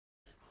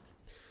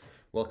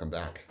Welcome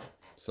back.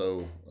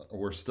 So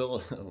we're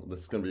still, this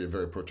is going to be a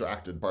very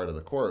protracted part of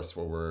the course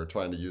where we're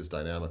trying to use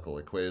dynamical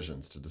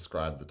equations to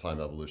describe the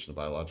time evolution of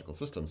biological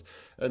systems.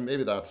 And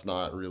maybe that's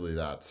not really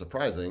that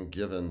surprising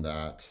given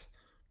that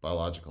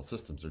biological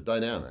systems are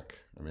dynamic.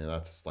 I mean,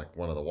 that's like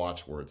one of the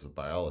watchwords of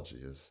biology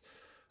is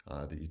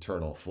the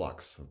eternal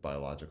flux of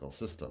biological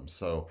systems.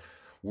 So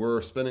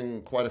we're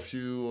spending quite a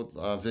few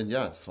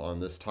vignettes on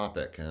this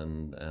topic,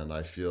 and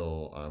I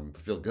feel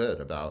good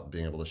about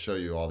being able to show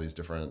you all these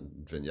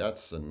different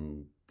vignettes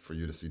and for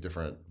you to see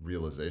different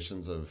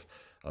realizations of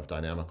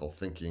dynamical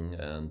thinking.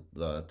 And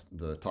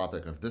the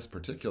topic of this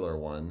particular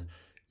one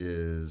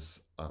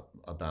is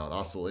about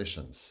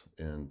oscillations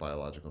in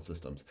biological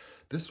systems.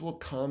 This will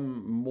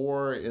come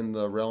more in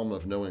the realm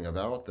of knowing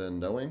about than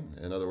knowing.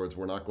 In other words,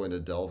 we're not going to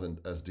delve in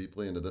as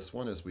deeply into this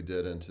one as we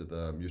did into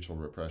the mutual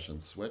repression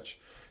switch.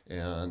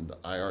 And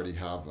I already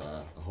have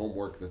a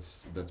homework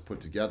that's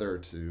put together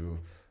to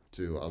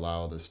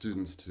allow the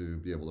students to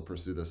be able to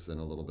pursue this in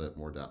a little bit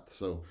more depth.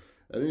 So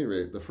at any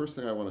rate, the first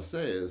thing I want to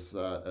say is,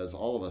 as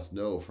all of us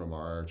know from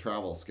our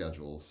travel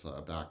schedules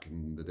back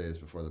in the days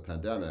before the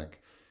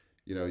pandemic,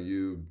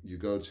 you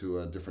go to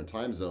a different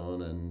time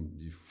zone and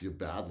you feel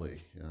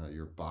badly.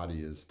 Your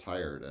body is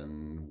tired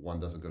and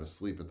one doesn't go to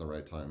sleep at the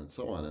right time and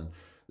so on. And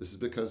this is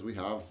because we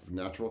have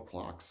natural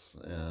clocks.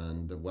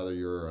 And whether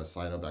you're a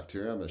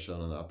cyanobacterium, as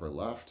shown in the upper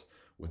left,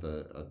 with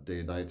a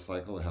day-night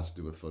cycle, it has to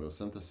do with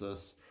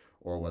photosynthesis,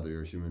 or whether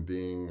you're a human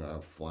being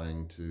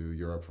flying to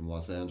Europe from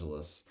Los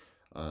Angeles,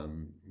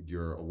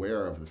 you're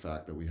aware of the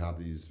fact that we have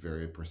these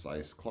very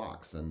precise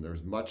clocks. And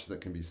there's much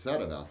that can be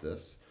said about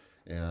this,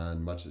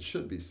 and much that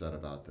should be said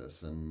about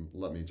this. And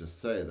let me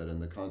just say that in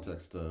the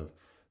context of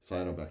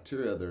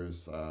cyanobacteria,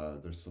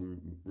 there's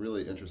some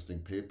really interesting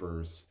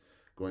papers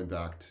going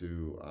back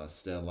to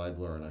Stan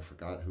Leibler, and I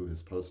forgot who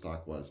his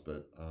postdoc was,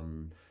 but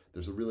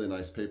there's a really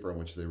nice paper in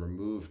which they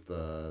removed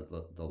the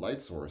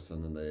light source,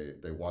 and then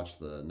they watched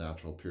the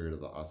natural period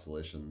of the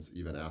oscillations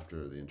even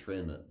after the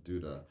entrainment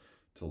due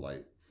to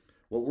light.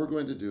 What we're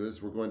going to do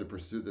is we're going to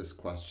pursue this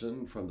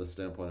question from the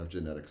standpoint of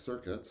genetic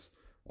circuits,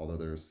 although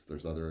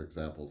there's other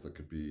examples that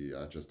could be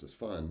just as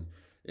fun.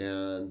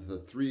 And the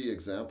three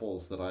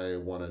examples that I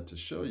wanted to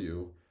show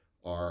you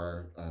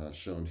are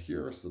shown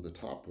here. So the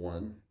top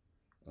one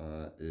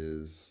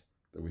is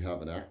that we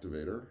have an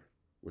activator,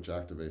 which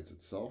activates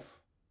itself.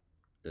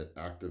 It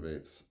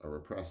activates a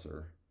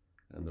repressor,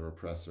 and the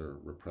repressor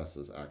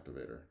represses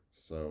activator.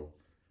 So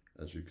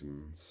as you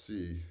can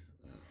see,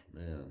 oh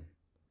man,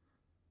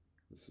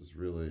 this is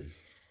really,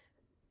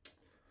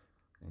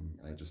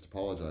 I just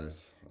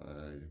apologize.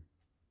 I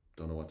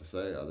don't know what to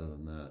say other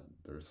than that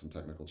there's some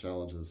technical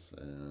challenges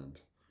and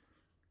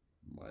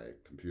my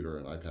computer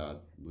and iPad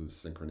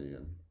lose synchrony,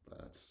 and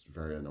that's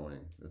very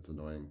annoying. It's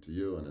annoying to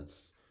you and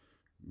it's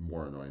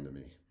more annoying to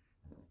me.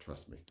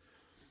 Trust me.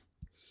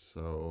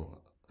 So,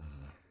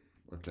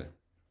 okay.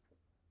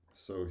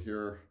 So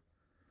here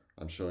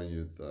I'm showing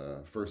you the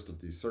first of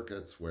these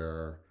circuits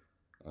where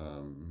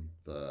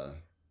the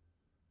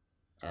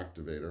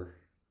activator,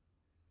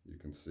 you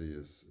can see,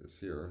 is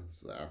here. This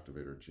is the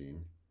activator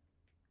gene.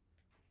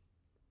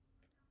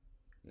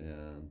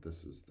 And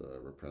this is the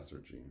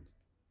repressor gene.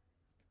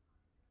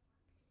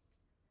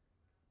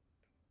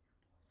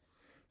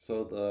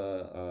 So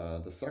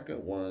the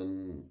second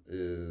one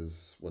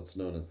is what's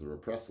known as the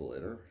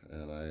repressilator,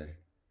 and I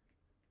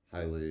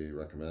highly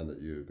recommend that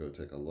you go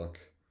take a look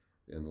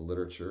in the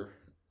literature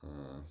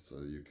so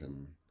you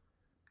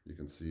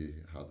can see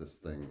how this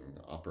thing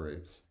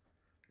operates.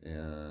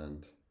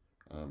 And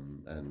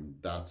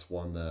that's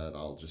one that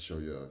I'll just show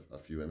you a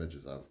few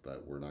images of,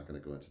 but we're not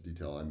going to go into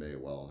detail. I may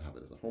well have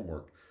it as a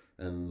homework.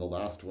 And the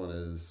last one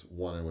is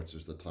one in which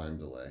there's a time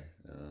delay,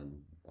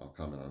 and I'll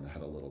comment on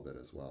that a little bit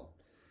as well.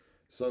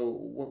 So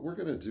what we're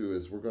going to do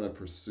is we're going to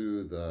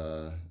pursue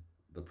the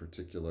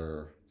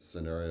particular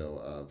scenario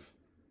of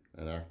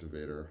an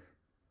activator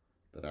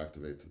that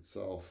activates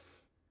itself,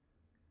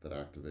 that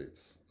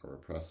activates a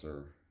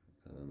repressor,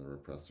 and then the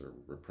repressor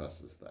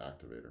represses the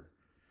activator.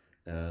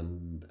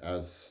 And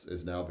as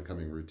is now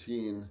becoming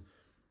routine,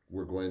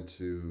 we're going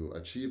to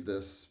achieve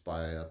this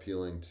by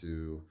appealing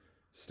to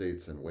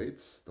states and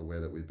weights the way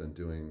that we've been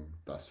doing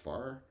thus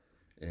far.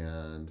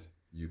 And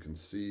you can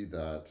see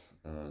that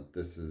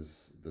this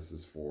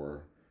is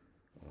for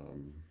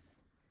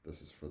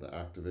the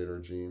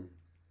activator gene,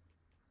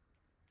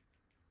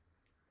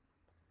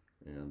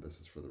 and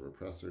this is for the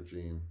repressor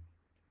gene.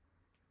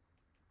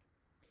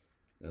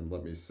 And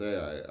let me say,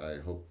 I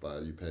hope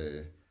you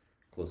pay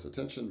close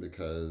attention,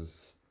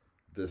 because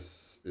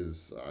this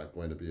is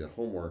going to be a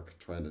homework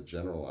trying to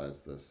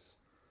generalize this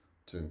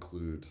to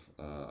include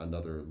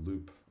another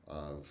loop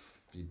of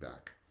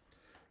feedback.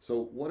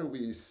 So what do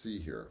we see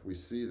here? We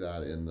see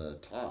that in the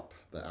top,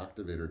 the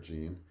activator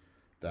gene,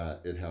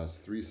 that it has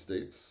three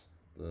states.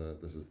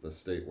 This is the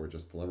state where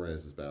just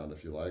polymerase is bound,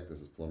 if you like. This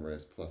is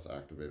polymerase plus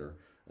activator,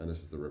 and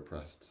this is the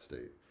repressed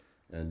state.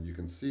 And you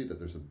can see that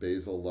there's a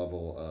basal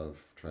level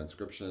of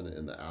transcription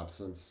in the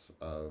absence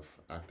of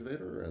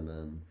activator, and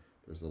then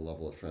there's a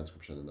level of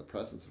transcription in the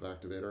presence of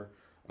activator.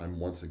 I'm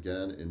once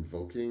again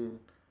invoking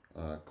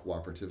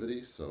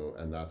cooperativity,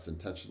 and that's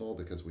intentional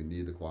because we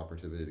need the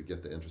cooperativity to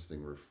get the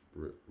interesting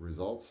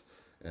results,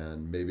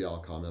 and maybe I'll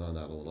comment on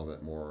that a little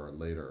bit more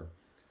later.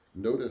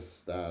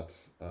 Notice that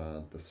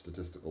the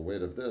statistical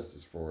weight of this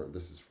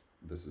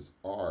is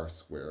R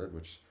squared,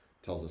 which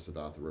tells us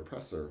about the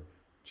repressor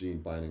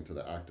gene binding to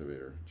the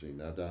activator gene.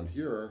 Now down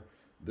here,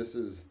 this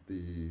is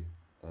the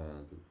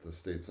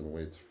states and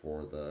weights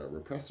for the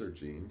repressor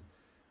gene,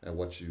 and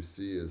what you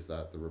see is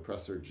that the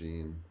repressor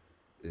gene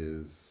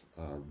is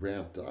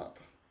ramped up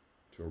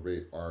to a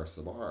rate R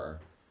sub R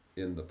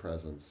in the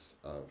presence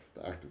of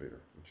the activator,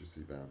 which you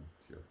see down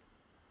here.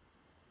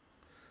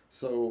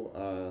 So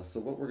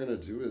what we're going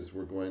to do is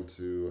we're going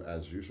to,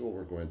 as usual,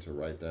 we're going to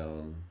write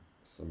down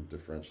some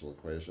differential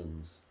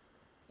equations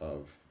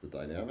of the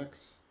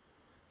dynamics.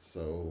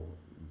 So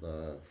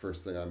the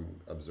first thing I'm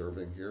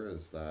observing here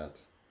is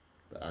that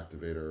the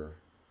activator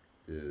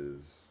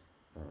is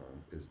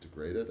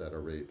degraded at a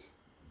rate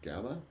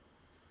gamma.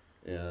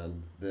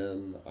 And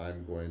then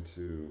I'm going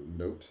to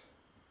note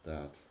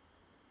that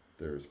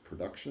there's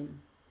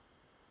production,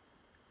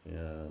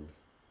 and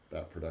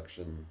that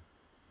production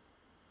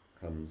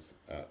comes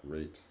at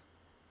rate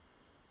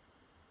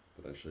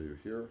that I show you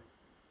here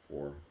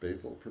for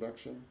basal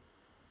production.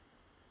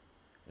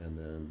 And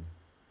then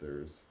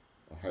there's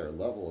a higher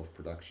level of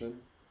production,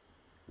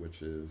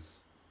 which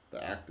is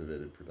the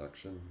activated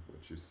production,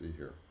 which you see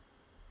here.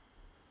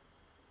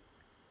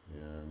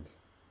 And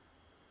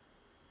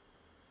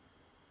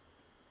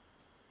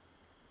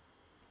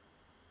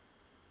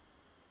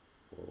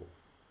whoa.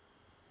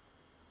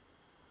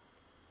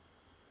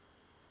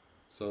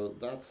 So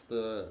that's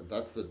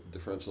the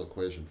differential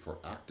equation for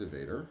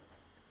activator,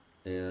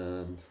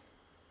 and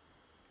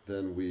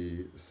then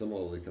we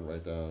similarly can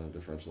write down a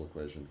differential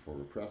equation for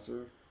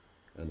repressor,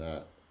 and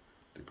that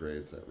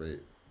degrades at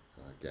rate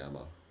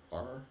gamma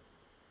R.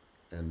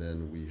 And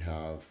then we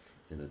have,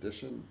 in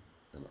addition,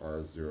 an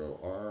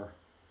R0R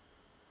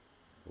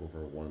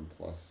over 1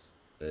 plus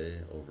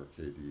A over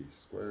KD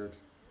squared,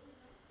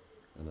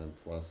 and then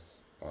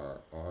plus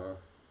RR,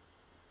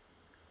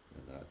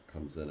 and that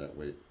comes in at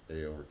weight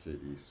A over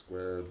KD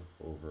squared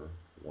over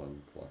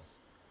 1 plus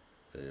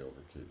A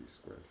over KD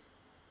squared.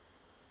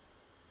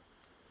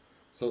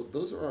 So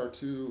those are our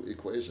two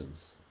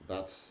equations.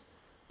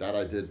 That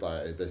I did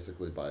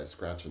basically by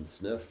scratch and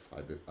sniff.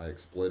 I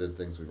exploited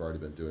things we've already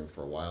been doing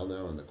for a while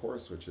now in the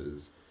course, which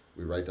is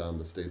we write down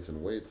the states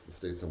and weights. The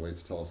states and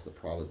weights tell us the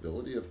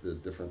probability of the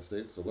different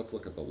states. So let's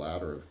look at the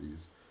latter of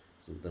these,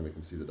 so then we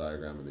can see the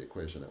diagram and the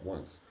equation at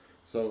once.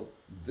 So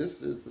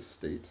this is the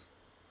state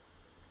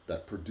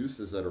that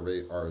produces at a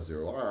rate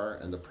R0R,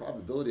 and the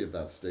probability of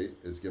that state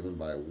is given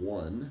by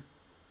 1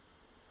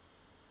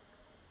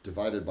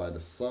 divided by the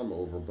sum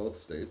over both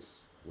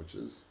states, which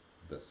is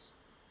this.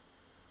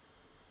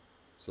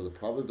 So the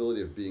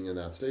probability of being in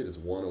that state is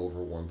 1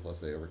 over 1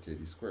 plus A over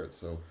KD squared.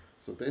 So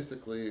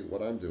basically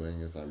what I'm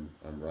doing is I'm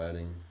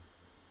writing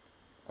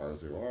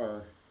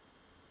R0R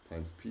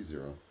times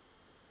P0.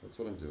 That's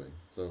what I'm doing.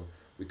 So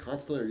we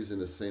constantly are using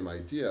the same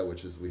idea,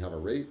 which is we have a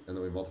rate, and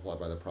then we multiply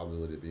by the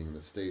probability of being in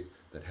the state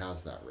that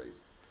has that rate.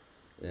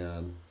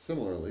 And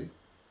similarly,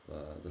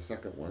 the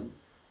second one,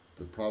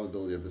 the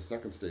probability of the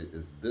second state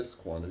is this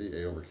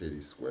quantity, A over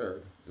KD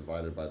squared,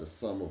 divided by the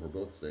sum over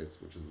both states,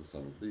 which is the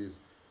sum of these.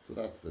 So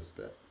that's this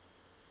bit.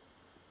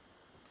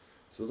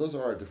 So those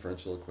are our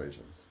differential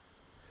equations.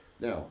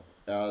 Now,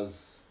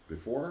 as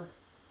before,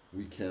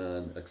 we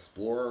can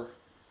explore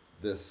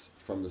this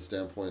from the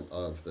standpoint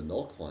of the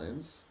null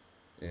clines,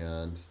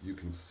 and you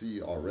can see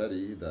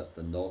already that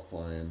the null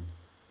cline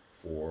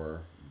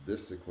for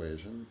this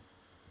equation,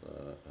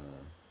 the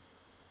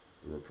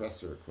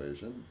repressor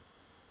equation,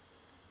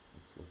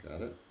 let's look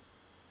at it,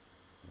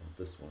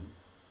 this one.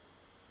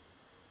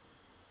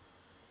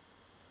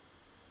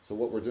 So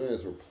what we're doing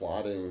is we're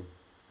plotting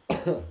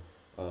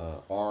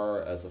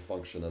R as a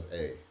function of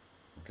A.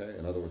 Okay,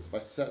 in other words, if I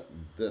set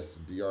this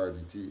dr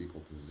dt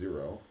equal to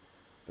 0,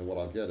 then what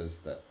I'll get is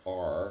that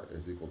R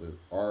is equal to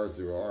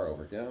R0R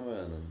over gamma,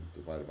 and then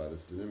divided by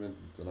this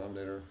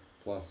denominator,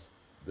 plus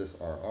this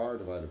RR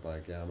divided by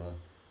gamma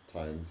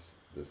times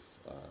this,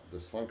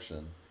 this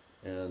function,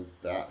 and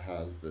that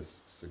has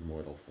this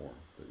sigmoidal form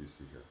that you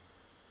see here.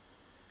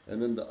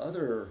 And then the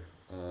other,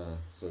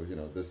 so you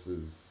know, this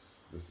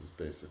is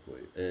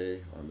basically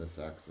A on this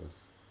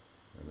axis,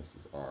 and this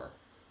is R.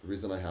 The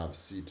reason I have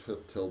C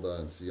tilde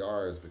and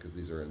CR is because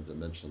these are in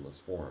dimensionless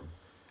form,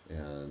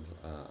 and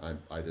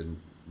I didn't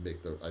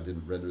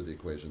render the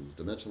equations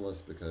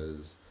dimensionless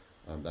because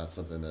that's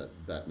something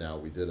that now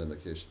we did in the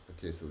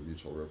case of the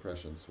mutual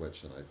repression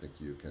switch, and I think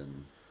you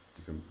can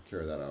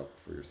carry that out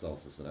for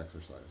yourselves as an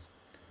exercise.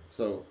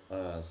 So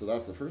so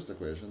that's the first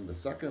equation. The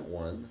second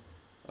one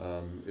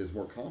is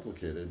more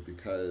complicated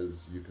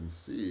because you can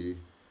see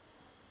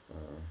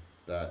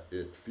that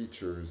it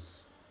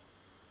features,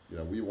 you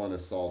know, we want to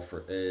solve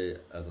for A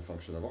as a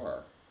function of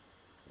R.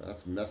 Now,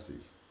 that's messy,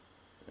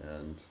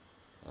 and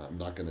I'm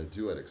not going to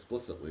do it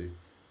explicitly,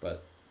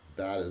 but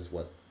that is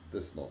what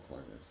this null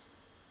cline is.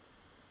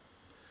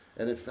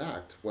 And in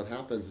fact, what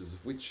happens is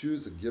if we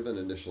choose a given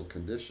initial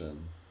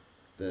condition,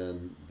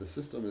 then the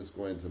system is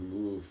going to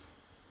move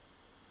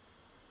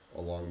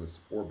along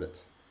this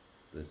orbit,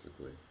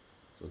 basically.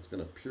 So it's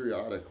going to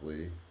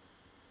periodically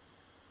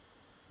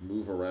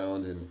move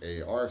around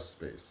in AR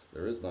space.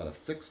 There is not a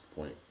fixed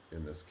point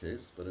in this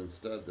case, but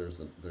instead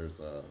there's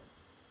a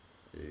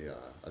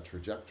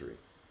trajectory.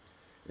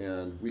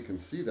 And we can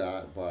see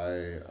that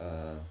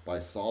by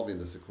solving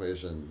this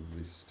equation,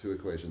 these two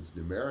equations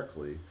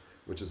numerically,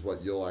 which is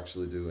what you'll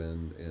actually do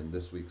in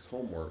this week's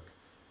homework.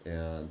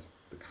 And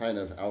the kind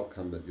of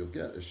outcome that you'll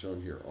get is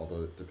shown here,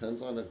 although it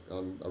depends on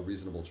a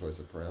reasonable choice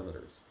of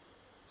parameters.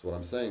 So what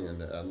I'm saying,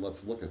 and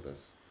let's look at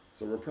this.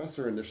 So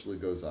repressor initially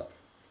goes up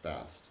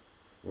fast.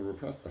 When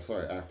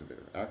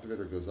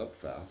activator goes up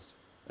fast,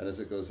 and as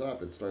it goes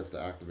up, it starts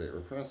to activate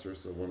repressor.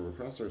 So when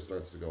repressor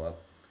starts to go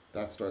up,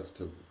 that starts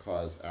to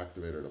cause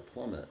activator to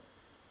plummet.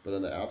 But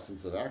in the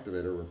absence of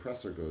activator,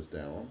 repressor goes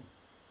down.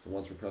 So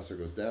once repressor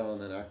goes down,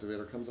 then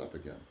activator comes up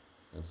again,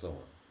 and so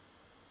on.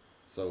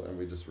 So, and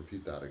we just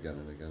repeat that again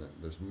and again.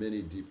 There's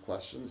many deep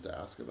questions to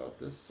ask about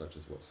this, such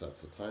as what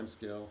sets the time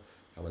scale,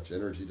 how much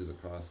energy does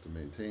it cost to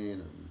maintain,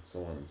 and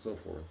so on and so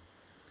forth.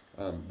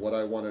 What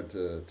I wanted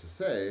to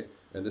say,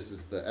 and this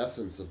is the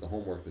essence of the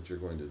homework that you're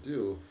going to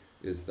do,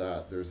 is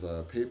that there's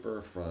a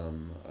paper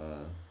from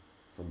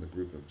the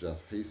group of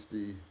Jeff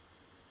Hasty.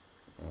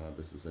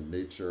 This is in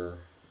Nature,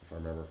 if I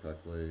remember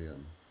correctly,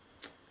 and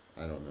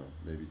I don't know,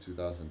 maybe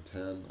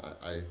 2010.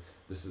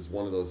 This is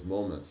one of those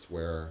moments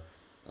where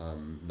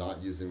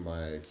not using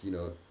my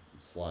keynote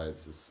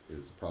slides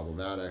is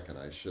problematic, and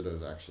I should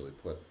have actually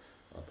put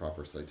a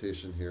proper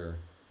citation here,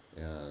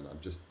 and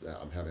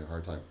I'm having a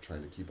hard time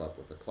trying to keep up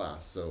with the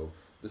class. So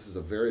this is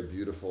a very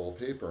beautiful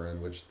paper in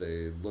which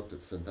they looked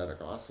at synthetic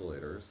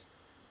oscillators,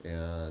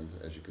 and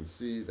as you can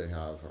see, they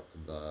have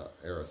the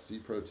ARA-C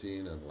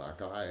protein and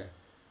LAC-I,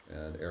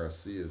 and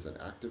ARA-C is an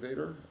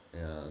activator,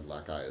 and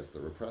LAC-I is the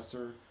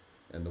repressor.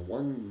 And the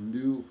one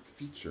new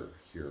feature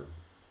here,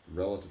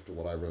 relative to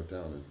what I wrote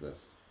down, is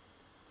this.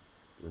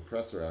 The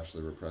repressor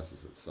actually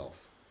represses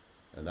itself.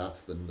 And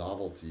that's the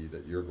novelty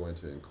that you're going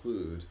to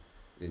include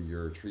in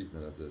your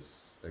treatment of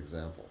this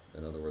example.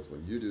 In other words,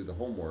 when you do the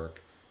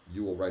homework,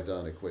 you will write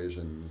down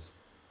equations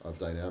of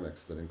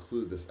dynamics that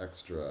include this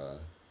extra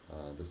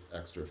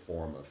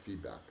form of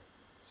feedback.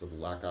 So the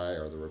LAC-I,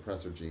 or the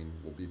repressor gene,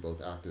 will be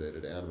both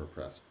activated and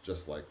repressed,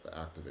 just like the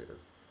activator.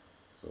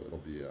 So it'll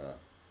be,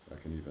 I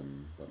can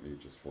even, let me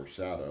just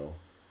foreshadow.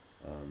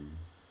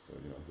 So,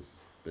 this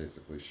is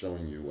basically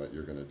showing you what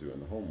you're going to do in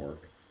the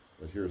homework.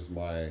 But here's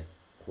my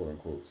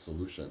quote-unquote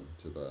solution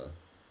to the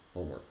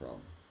homework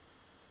problem.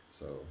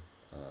 So,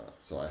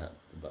 I have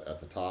at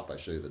the top I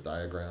show you the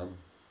diagram,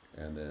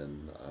 and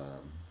then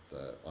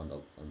on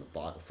the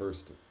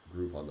first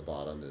group on the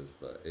bottom is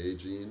the A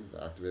gene, the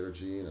activator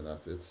gene, and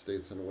that's its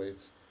states and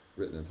weights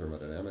written in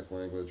thermodynamic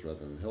language rather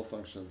than Hill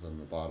functions. And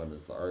the bottom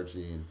is the R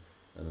gene,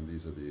 and then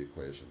these are the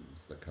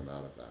equations that come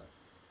out of that.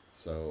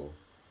 So,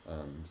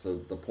 so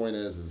the point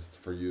is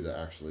for you to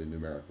actually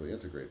numerically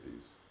integrate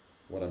these.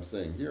 What I'm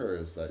saying here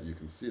is that you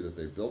can see that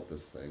they built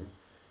this thing,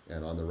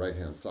 and on the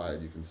right-hand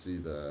side, you can see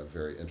the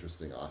very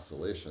interesting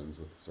oscillations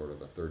with sort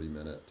of a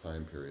 30-minute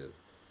time period.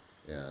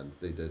 And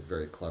they did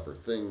very clever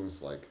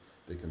things, like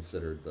they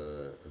considered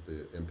the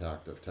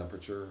impact of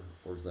temperature,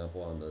 for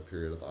example, on the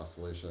period of the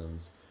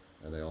oscillations.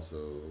 And they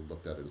also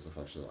looked at it as a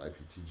function of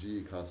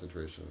IPTG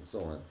concentration and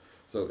so on.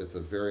 So it's a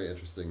very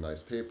interesting,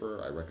 nice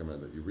paper. I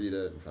recommend that you read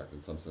it. In fact,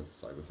 in some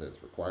sense, I would say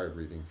it's required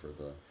reading for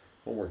the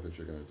homework that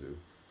you're going to do.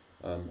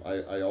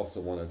 I also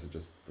wanted to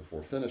just,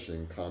 before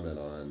finishing, comment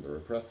on the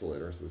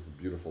repressilator. So this is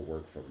beautiful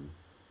work from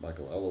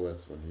Michael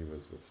Elowitz when he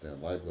was with Stan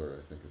Leibler,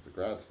 I think as a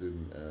grad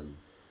student.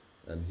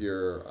 And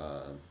here,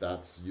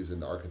 that's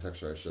using the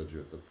architecture I showed you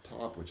at the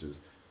top, which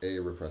is A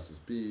represses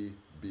B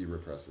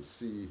represses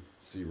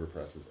C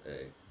represses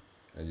A.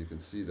 And you can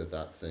see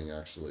that thing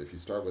actually, if you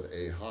start with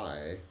A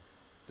high,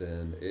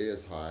 then A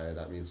is high,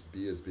 that means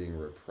B is being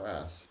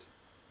repressed,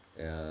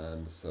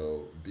 and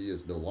so B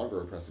is no longer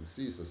repressing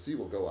C, so C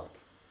will go up.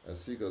 As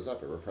C goes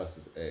up, it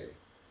represses A.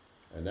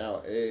 And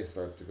now A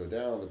starts to go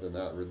down, but then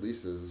that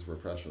releases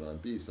repression on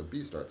B, so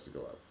B starts to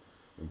go up.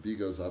 When B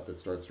goes up, it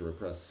starts to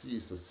repress C,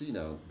 so C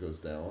now goes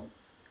down,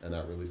 and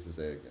that releases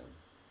A again.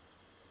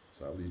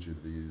 So that leads you to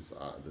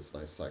this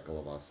nice cycle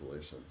of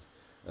oscillations.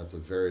 That's a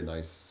very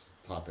nice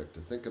topic to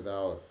think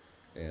about,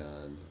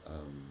 and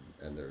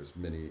there's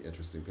many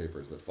interesting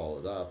papers that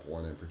followed up.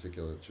 One in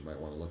particular that you might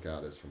want to look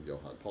at is from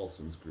Johan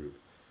Paulsson's group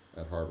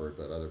at Harvard,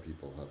 but other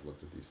people have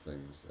looked at these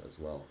things as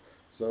well.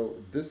 So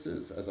this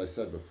is, as I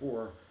said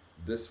before,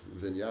 this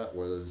vignette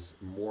was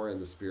more in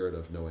the spirit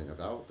of knowing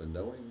about than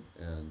knowing,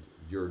 and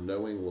your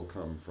knowing will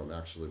come from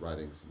actually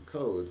writing some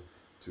code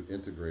to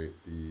integrate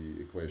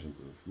the equations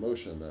of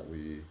motion that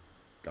we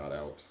got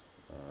out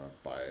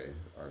by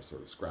our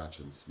sort of scratch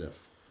and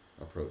sniff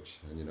approach.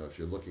 And if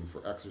you're looking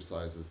for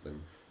exercises,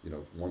 then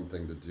one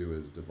thing to do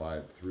is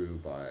divide through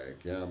by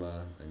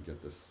gamma and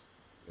get this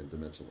in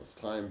dimensionless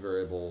time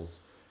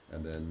variables,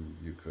 and then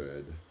you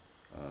could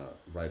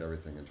write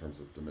everything in terms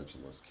of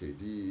dimensionless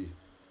KD.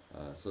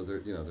 So there,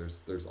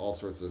 there's all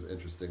sorts of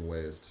interesting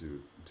ways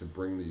to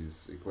bring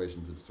these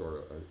equations into sort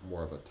of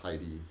more of a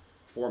tidy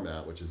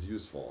format, which is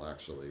useful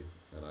actually,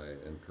 and I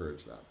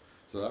encourage that.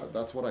 So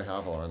that's what I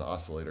have on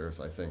oscillators.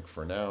 I think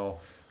for now,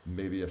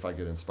 maybe if I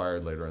get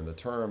inspired later in the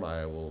term,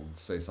 I will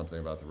say something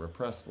about the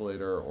repressed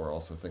later, or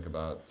also think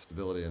about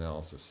stability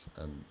analysis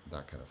and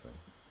that kind of thing.